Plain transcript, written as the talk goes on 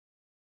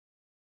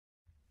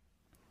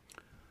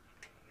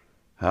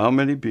How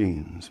many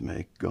beans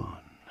make gone?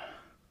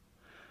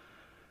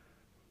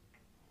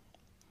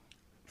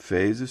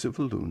 Phases of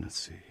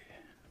lunacy.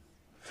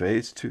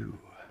 Phase 2.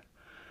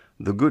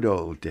 The good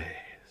old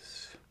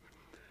days.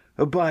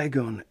 A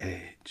bygone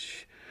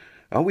age.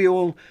 Are we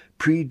all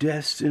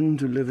predestined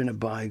to live in a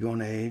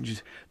bygone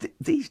age?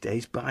 These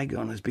days,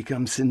 bygone has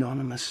become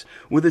synonymous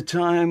with a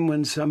time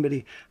when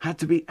somebody had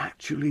to be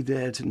actually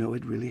there to know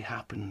it really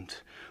happened,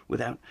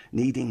 without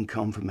needing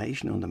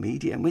confirmation on the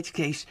media, in which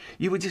case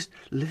you were just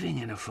living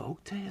in a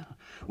folk tale,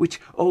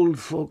 which old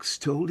folks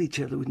told each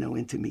other with no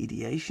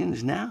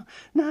intermediations. Now,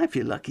 if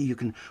you're lucky, you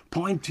can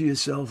point to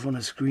yourself on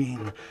a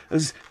screen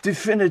as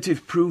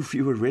definitive proof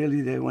you were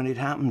really there when it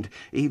happened,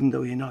 even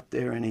though you're not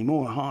there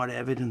anymore. Hard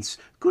evidence,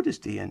 good as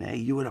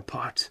DNA, you were a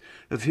part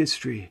of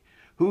history.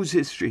 Whose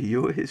history?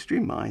 Your history,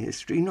 my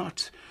history,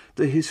 not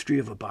the history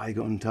of a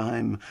bygone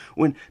time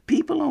when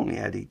people only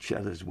had each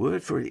other's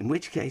word for it, in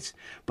which case,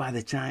 by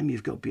the time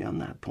you've got beyond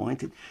that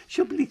point, it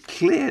should be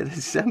clear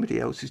that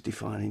somebody else is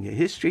defining your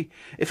history.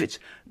 If it's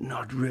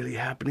not really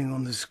happening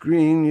on the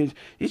screen,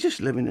 you're just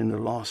living in the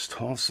lost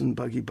horse and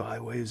buggy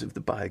byways of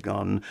the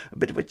bygone, a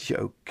bit of a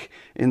joke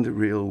in the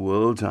real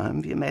world.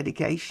 Time for your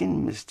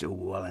medication, Mr.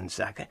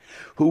 Wallensacker,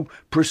 who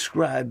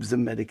prescribes the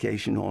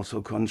medication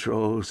also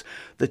controls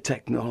the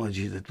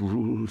technology that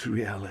rules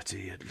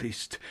reality, at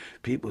least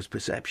people's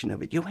perception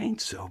of it. You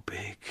ain't so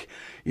big.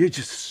 You're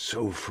just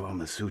so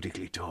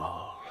pharmaceutically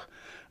tall.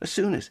 As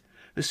soon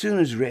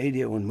as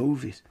radio and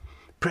movies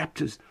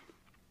prepped us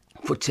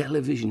for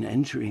television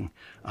entering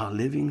our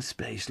living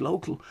space,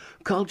 local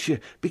culture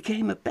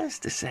became at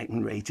best a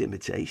second-rate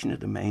imitation of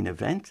the main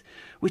event,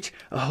 which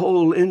a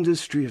whole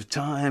industry of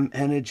time,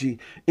 energy,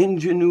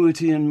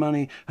 ingenuity and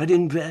money had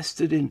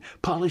invested in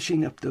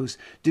polishing up those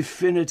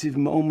definitive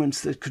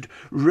moments that could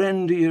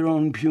render your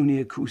own puny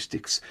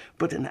acoustics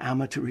but an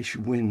amateurish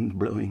wind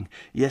blowing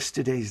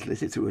yesterday's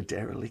litter through a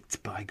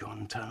derelict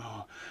bygone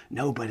tunnel.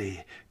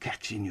 Nobody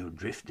catching your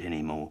drift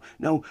anymore.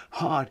 No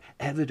hard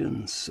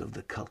evidence of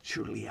the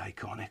culturally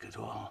iconic at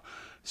all.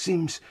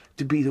 Seems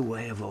to be the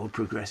way of old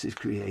progressive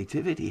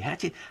creativity.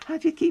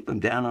 How'd you keep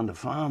them down on the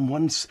farm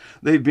once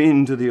they've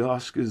been to the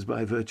Oscars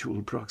by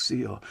virtual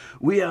proxy, or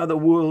We Are the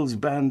World's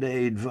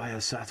Band-Aid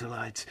via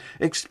satellite,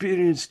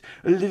 experienced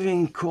a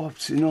living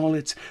corpse in all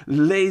its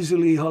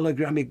lazily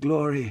hologramic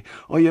glory,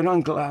 or your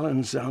Uncle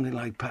Alan sounding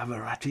like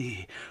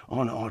Pavarotti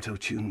on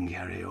auto-tune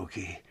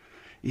karaoke?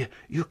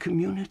 Your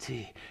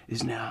community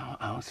is now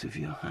out of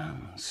your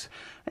hands.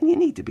 And you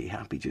need to be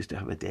happy just to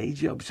have a day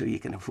job so you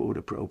can afford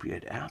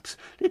appropriate apps.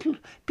 Little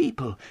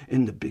people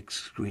in the big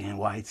screen,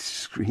 white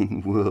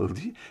screen world.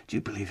 Do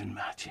you believe in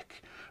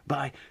magic?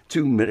 Buy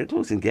 2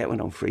 miracles and get one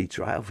on free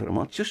trial for a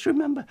month. Just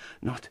remember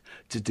not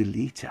to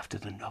delete after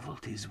the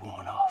novelty's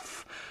worn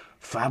off.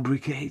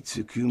 Fabricate,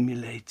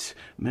 accumulate,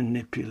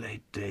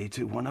 manipulate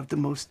data. One of the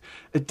most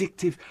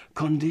addictive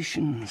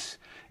conditions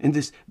in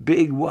this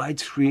big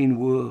widescreen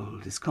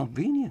world is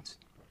convenience.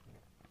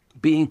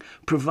 Being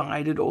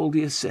provided all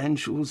the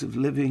essentials of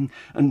living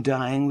and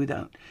dying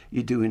without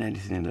you doing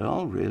anything at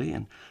all, really.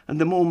 And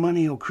the more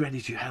money or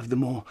credit you have, the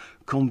more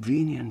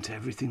convenient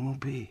everything will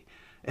be.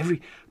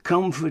 Every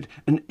comfort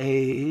and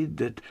aid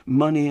that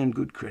money and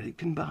good credit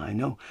can buy.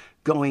 No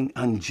going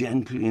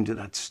ungently into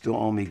that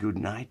stormy good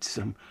night,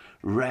 some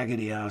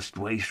raggedy-arsed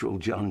wastrel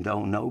John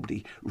Doe,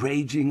 nobody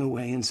raging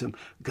away in some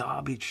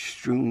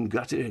garbage-strewn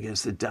gutter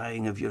against the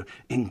dying of your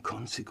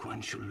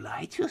inconsequential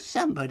light.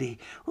 Somebody,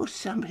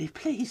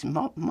 please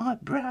mop my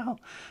brow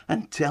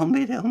and tell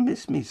me they'll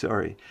miss me.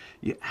 Sorry,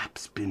 your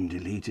app's been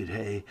deleted,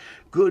 hey?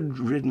 Good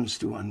riddance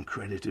to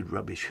uncredited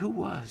rubbish. Who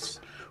was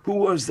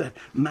that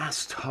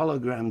masked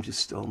hologram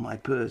just stole my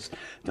purse?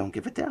 Don't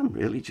give a damn,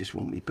 really, just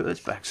want me purse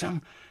back.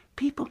 Some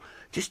people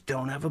just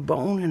don't have a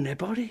bone in their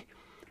body.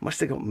 Must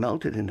have got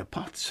melted in the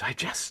pots. I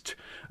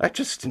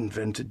just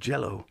invented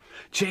Jell-O.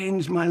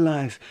 Changed my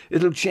life.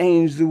 It'll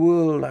change the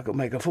world. I could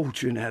make a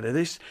fortune out of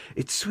this.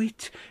 It's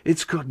sweet.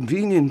 It's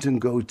convenient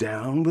and goes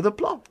down with a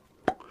plop.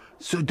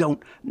 So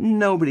don't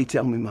nobody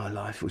tell me my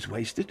life was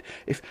wasted.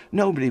 If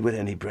nobody with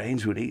any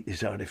brains would eat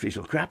this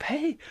artificial crap,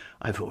 hey,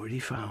 I've already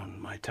found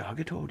my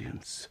target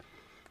audience.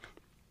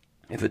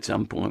 If at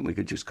some point we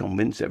could just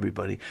convince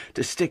everybody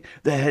to stick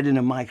their head in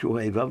a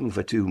microwave oven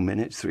for 2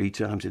 minutes 3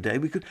 times a day,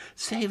 we could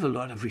save a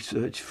lot of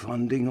research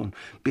funding on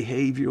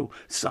behavioral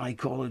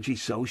psychology,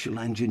 social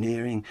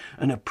engineering,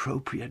 and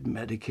appropriate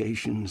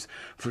medications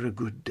for a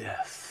good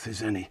death.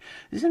 Is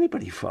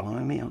anybody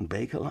following me on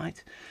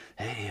Bakelite?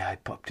 Hey, I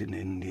popped it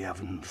in the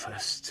oven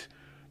first.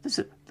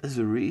 There's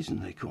a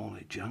reason they call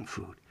it junk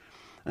food.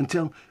 And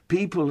tell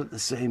people at the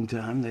same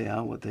time they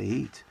are what they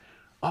eat.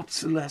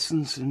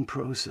 Obsolescence in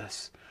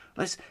process.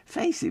 Let's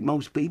face it,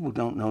 most people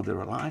don't know they're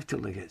alive till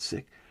they get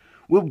sick.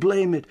 We'll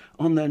blame it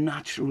on their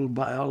natural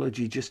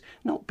biology just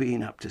not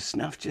being up to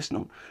snuff, just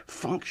not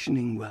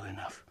functioning well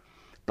enough.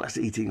 Plus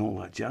eating all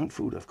that junk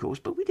food, of course,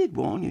 but we did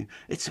warn you.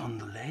 It's on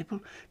the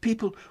label.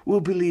 People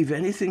will believe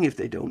anything if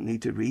they don't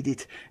need to read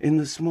it in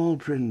the small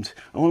print,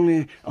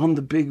 only on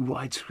the big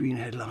widescreen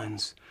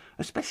headlines.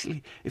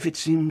 Especially if it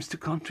seems to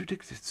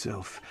contradict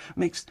itself,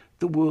 makes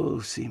The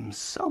world seems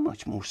so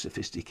much more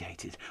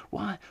sophisticated.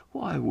 Why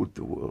would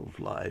the world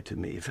lie to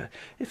me?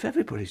 If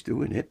everybody's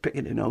doing it,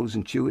 picking their nose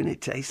and chewing,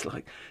 it tastes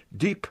like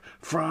deep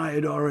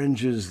fried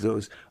oranges,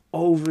 those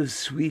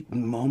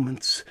over-sweetened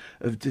moments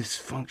of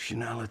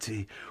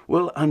dysfunctionality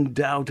will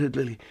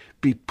undoubtedly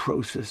be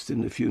processed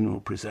in the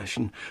funeral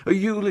procession. A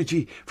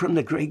eulogy from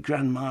the great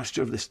Grand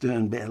Master of the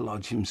Stern Bear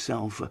Lodge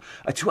himself,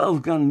 a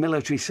 12-gun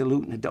military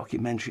salute in a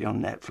documentary on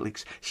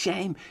Netflix.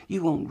 Shame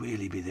you won't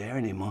really be there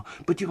anymore,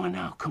 but you are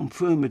now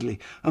confirmedly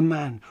a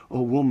man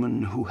or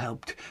woman who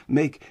helped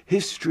make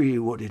history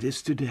what it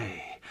is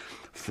today.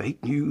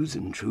 Fake news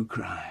and true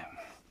crime.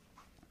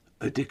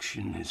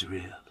 Addiction is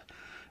real.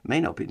 May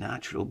not be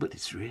natural, but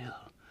it's real.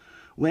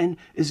 When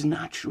is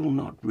natural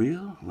not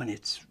real? When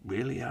it's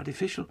really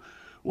artificial.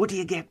 What do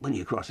you get when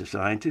you cross a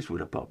scientist with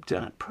a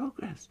Pop-Tart?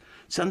 Progress.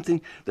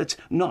 Something that's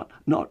not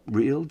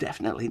real,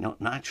 definitely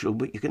not natural,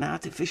 but you can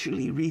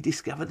artificially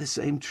rediscover the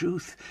same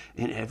truth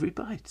in every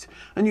bite.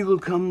 And you will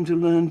come to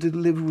learn to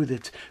live with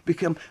it,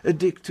 become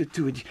addicted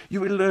to it.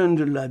 You will learn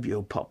to love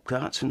your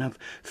Pop-Tarts and have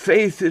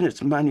faith in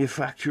its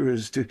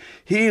manufacturers to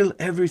heal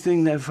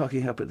everything they're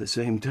fucking up at the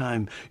same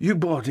time. You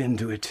bought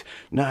into it.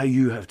 Now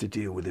you have to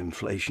deal with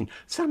inflation.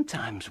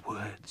 Sometimes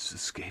words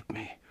escape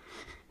me.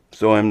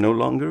 So I'm no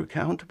longer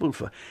accountable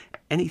for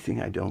anything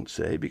I don't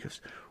say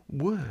because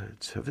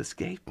words have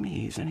escaped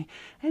me. Is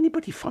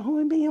anybody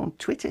following me on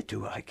Twitter?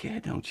 Do I care?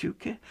 Don't you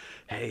care?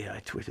 Hey, I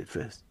tweeted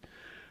first.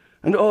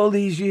 And all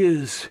these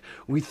years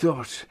we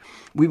thought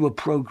we were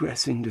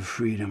progressing to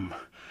freedom,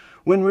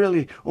 when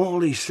really all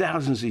these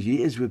thousands of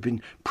years we've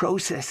been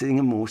processing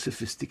a more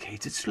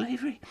sophisticated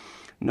slavery.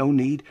 No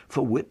need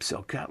for whips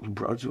or cattle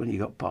prods when you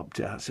got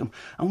Pop-Tarts. And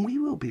we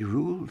will be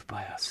ruled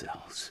by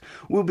ourselves.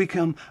 We'll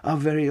become our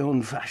very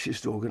own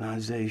fascist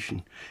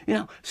organization. You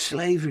know,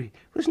 slavery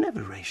was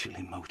never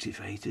racially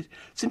motivated,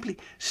 simply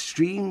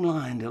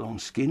streamlined along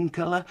skin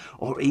color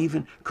or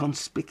even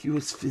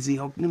conspicuous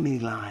physiognomy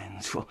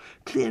lines for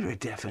clearer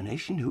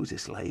definition who's a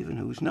slave and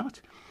who's not.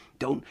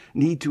 Don't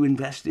need to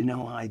invest in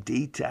no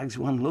ID tags.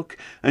 One look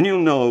and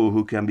you'll know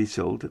who can be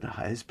sold to the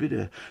highest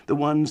bidder. The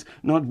ones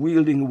not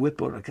wielding a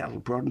whip or a cattle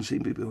prod and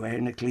seem to be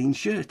wearing a clean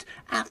shirt.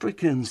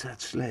 Africans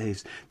had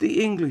slaves.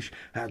 The English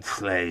had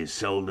slaves,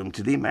 sold them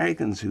to the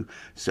Americans who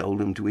sold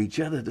them to each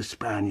other. The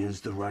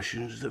Spaniards, the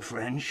Russians, the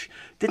French.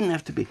 Didn't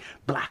have to be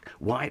black,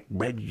 white,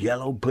 red,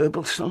 yellow,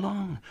 purple, so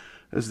long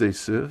as they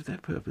served their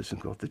purpose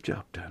and got the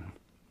job done.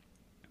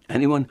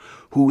 Anyone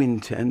who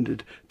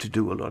intended to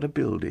do a lot of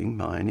building,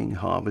 mining,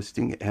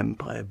 harvesting,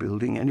 empire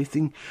building,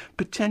 anything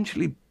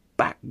potentially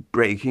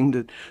back-breaking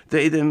that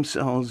they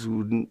themselves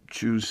wouldn't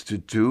choose to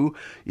do,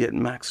 yet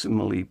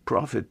maximally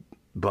profit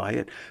by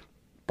it.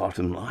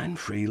 Bottom line,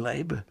 free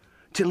labor.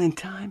 Till in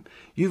time,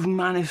 you've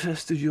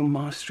manifested your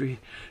mastery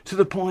to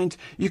the point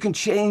you can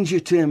change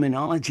your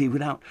terminology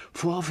without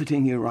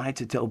forfeiting your right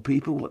to tell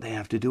people what they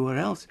have to do or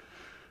else.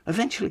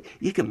 Eventually,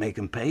 you can make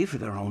them pay for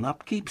their own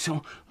upkeep,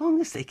 so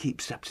long as they keep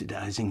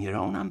subsidizing your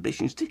own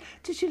ambitions.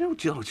 Did you know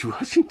George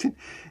Washington?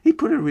 He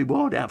put a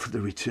reward out for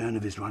the return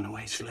of his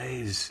runaway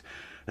slaves.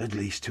 At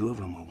least 2 of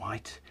them were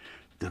white.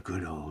 The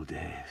good old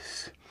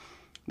days.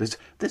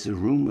 There's a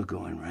rumor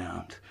going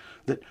round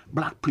that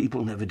black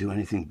people never do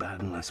anything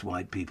bad unless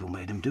white people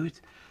made them do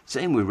it.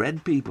 Same with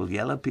red people,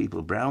 yellow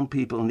people, brown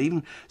people, and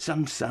even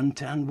some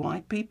suntanned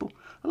white people.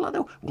 A lot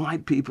of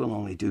white people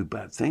only do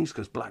bad things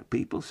because black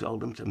people sold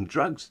them some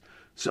drugs,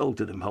 sold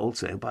to them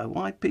wholesale by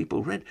white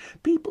people. Red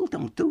people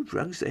don't do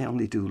drugs, they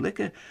only do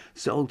liquor,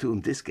 sold to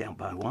them discount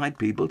by white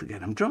people to get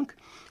them drunk.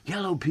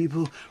 Yellow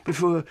people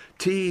prefer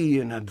tea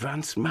and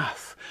advanced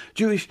math.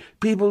 Jewish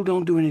people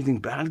don't do anything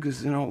bad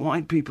because they're not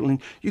white people,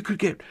 and you could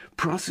get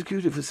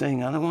prosecuted for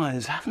saying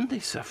otherwise. Haven't they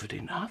suffered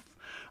enough?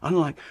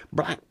 Unlike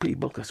black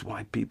people, because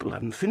white people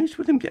haven't finished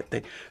with them yet.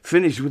 They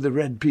finished with the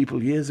red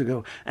people years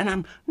ago. And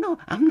I'm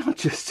not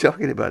just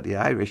talking about the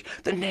Irish.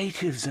 The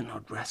natives are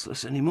not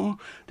restless anymore.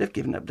 They've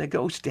given up their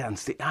ghost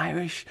dance. The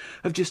Irish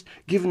have just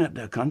given up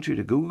their country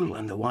to Google,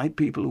 and the white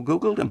people who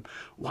Googled them.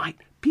 White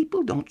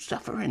people don't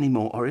suffer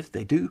anymore, or if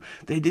they do,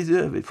 they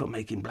deserve it for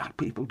making black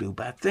people do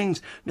bad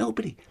things.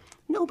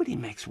 Nobody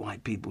makes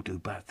white people do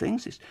bad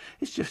things.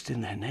 It's just in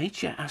their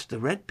nature. Ask the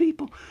red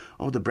people,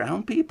 or the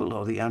brown people,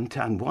 or the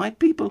untanned white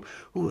people,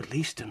 who at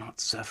least are not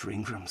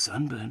suffering from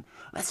sunburn.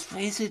 Let's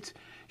face it,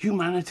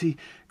 humanity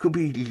could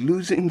be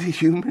losing the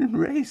human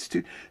race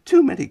to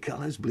too many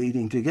colours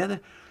bleeding together.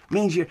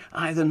 Means you're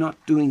either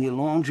not doing your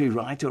laundry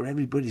right, or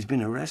everybody's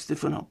been arrested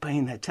for not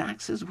paying their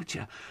taxes, which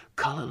are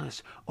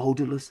colourless,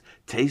 odourless,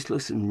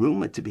 tasteless, and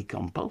rumoured to be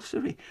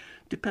compulsory.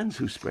 Depends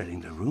who's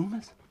spreading the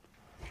rumours.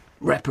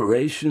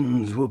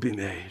 Reparations will be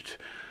made.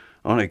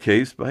 on a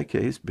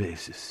case-by-case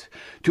basis.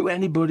 To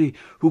anybody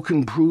who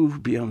can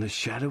prove beyond a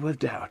shadow of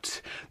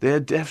doubt, they're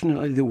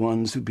definitely the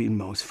ones who've been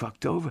most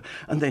fucked over,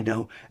 and they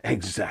know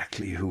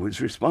exactly who is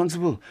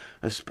responsible,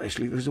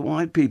 especially if it's the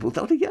white people,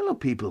 though the yellow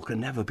people can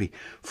never be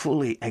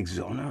fully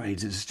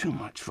exonerated. There's too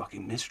much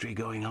fucking mystery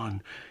going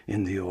on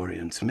in the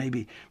Orient.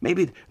 Maybe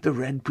the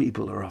red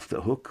people are off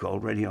the hook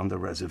already on the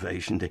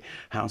reservation, the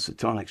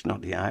Housatonics,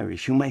 not the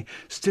Irish, who may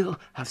still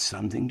have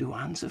something to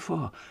answer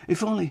for,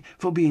 if only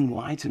for being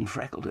white and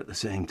freckled at the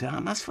same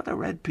time. As for the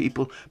red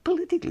people,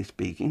 politically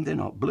speaking, they're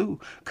not blue.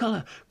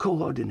 Colour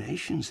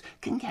coordinations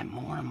can get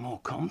more and more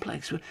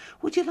complex.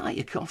 Would you like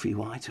your coffee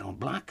white or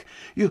black?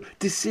 Your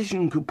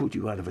decision could put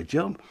you out of a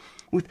job.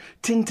 With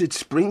tinted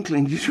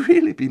sprinkling, you'd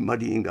really be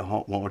muddying the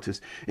hot waters,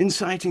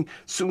 inciting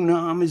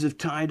tsunamis of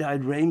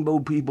tie-dyed rainbow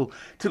people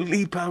to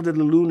leap out of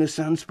the lunar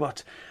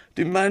sunspot,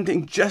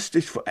 demanding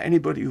justice for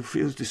anybody who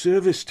feels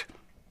disserviced.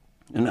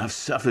 And I've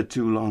suffered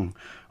too long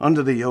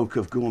under the yoke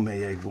of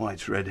gourmet egg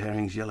whites, red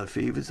herrings, yellow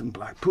fevers, and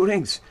black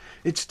puddings.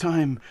 It's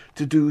time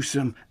to do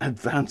some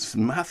advanced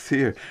math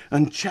here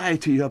and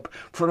chitty up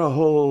for a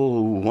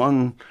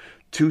whole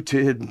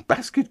two-tiered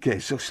basket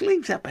case. So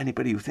sleeves up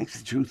anybody who thinks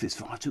the truth is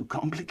far too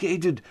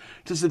complicated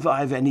to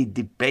survive any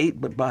debate,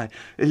 but by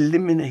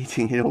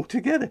eliminating it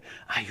altogether.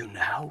 Are you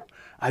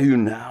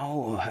now?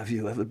 Or have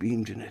you ever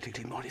been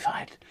genetically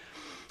modified?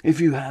 If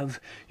you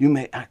have, you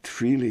may act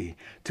freely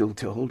till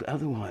told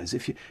otherwise.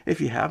 If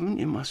you haven't,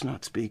 you must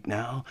not speak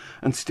now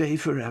and stay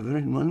forever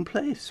in one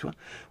place.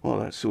 Well,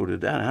 that's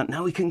sorted that out.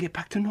 Now we can get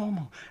back to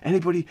normal.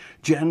 Anybody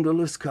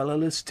genderless,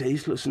 colourless,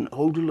 tasteless and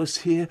odourless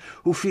here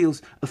who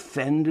feels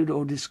offended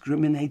or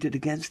discriminated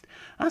against,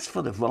 as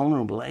for the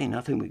vulnerable, ain't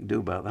nothing we can do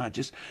about that.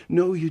 Just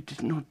know you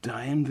did not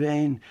die in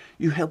vain.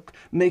 You helped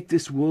make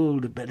this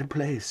world a better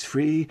place,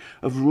 free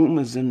of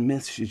rumours and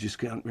myths you just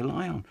can't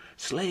rely on.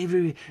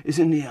 Slavery is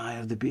in the eye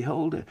of the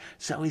beholder.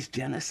 So is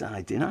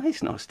genocide. Deny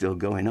it's not still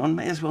going on.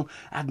 May as well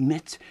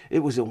admit it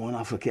was a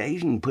one-off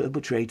occasion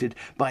perpetrated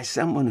by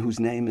someone whose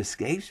name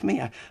escapes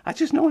me. I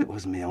just know it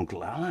wasn't my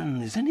Uncle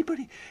Alan. Is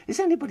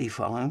anybody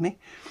following me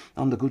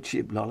on the good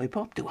ship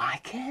Lollipop? Do I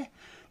care?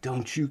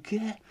 Don't you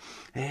care?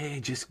 Hey,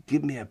 just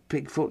give me a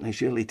pig foot and a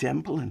Shirley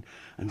Temple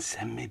and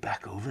send me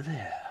back over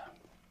there.